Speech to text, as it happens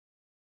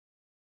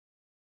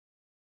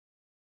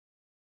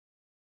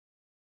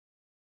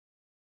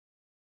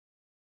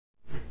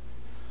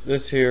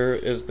This here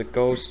is the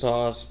Ghost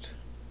Sauce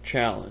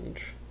Challenge.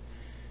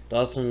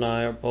 Dustin and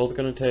I are both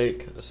going to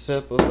take a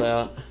sip of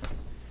that.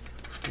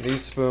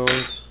 These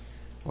spoons,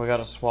 we got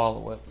to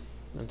swallow it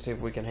and see if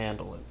we can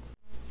handle it.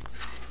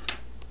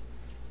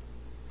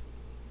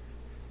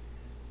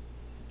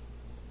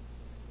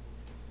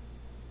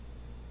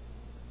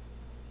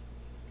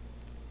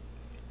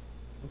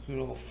 Look at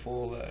how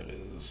full that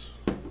is.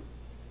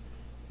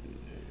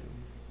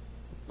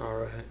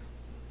 Alright.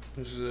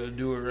 This is gonna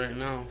do it right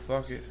now.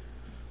 Fuck it.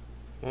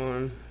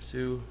 1,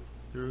 2,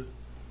 3. You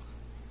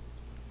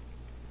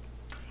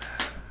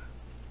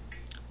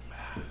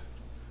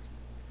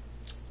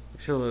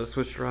should have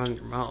switched around in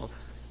your mouth.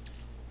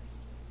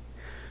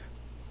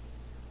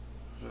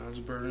 Now it's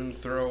burning the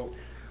throat.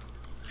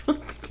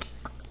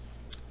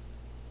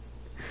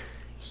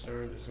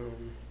 Starting to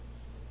come.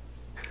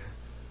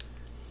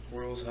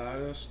 World's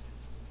hottest.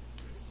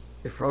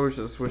 You probably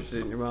should have switched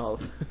it in your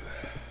mouth.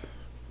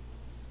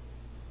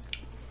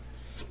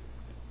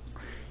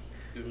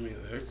 Giving me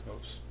the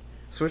hiccups.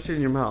 Switch it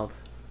in your mouth.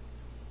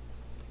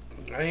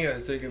 I ain't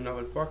gotta take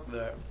another. Fuck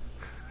that.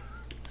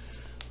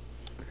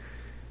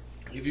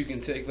 If you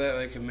can take that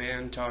like a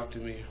man, talk to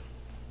me,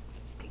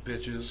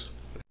 bitches.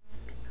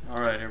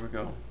 Alright, here we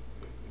go.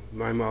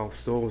 My mouth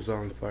still is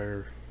on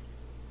fire.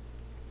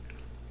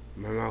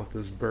 My mouth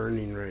is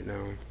burning right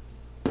now.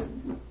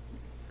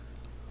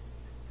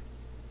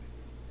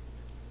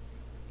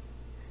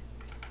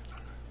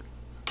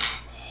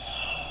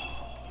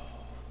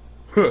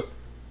 Huh.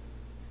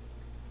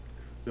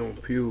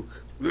 Don't puke.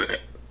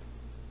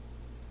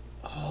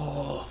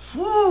 Oh,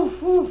 whew,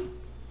 whew.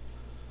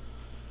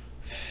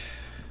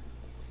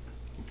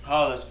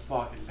 Oh, that's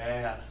fucking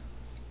bad.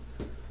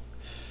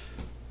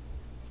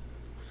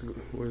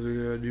 What's he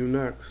gonna do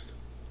next?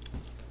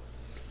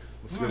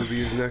 What's gonna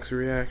be his next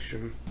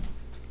reaction?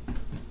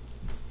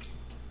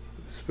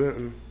 He's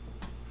spitting.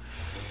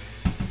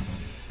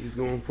 He's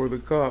going for the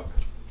cup.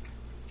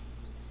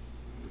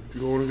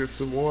 He's going to get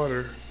some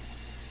water.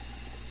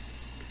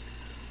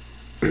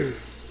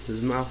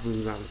 His mouth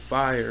is on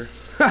fire.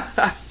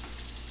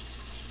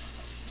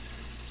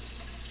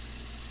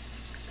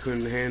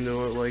 Couldn't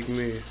handle it like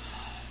me.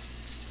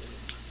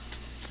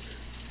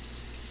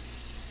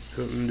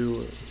 Couldn't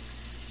do it.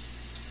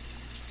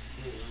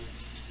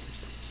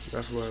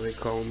 That's why they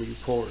call me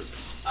pork.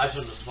 I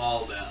shouldn't have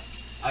swallowed that.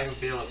 I can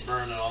feel it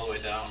burning all the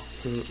way down.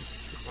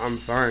 I'm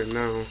fine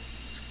now.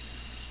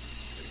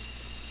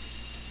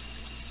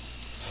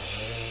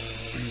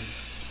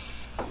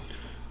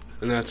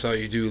 And that's how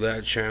you do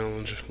that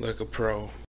challenge, like a pro.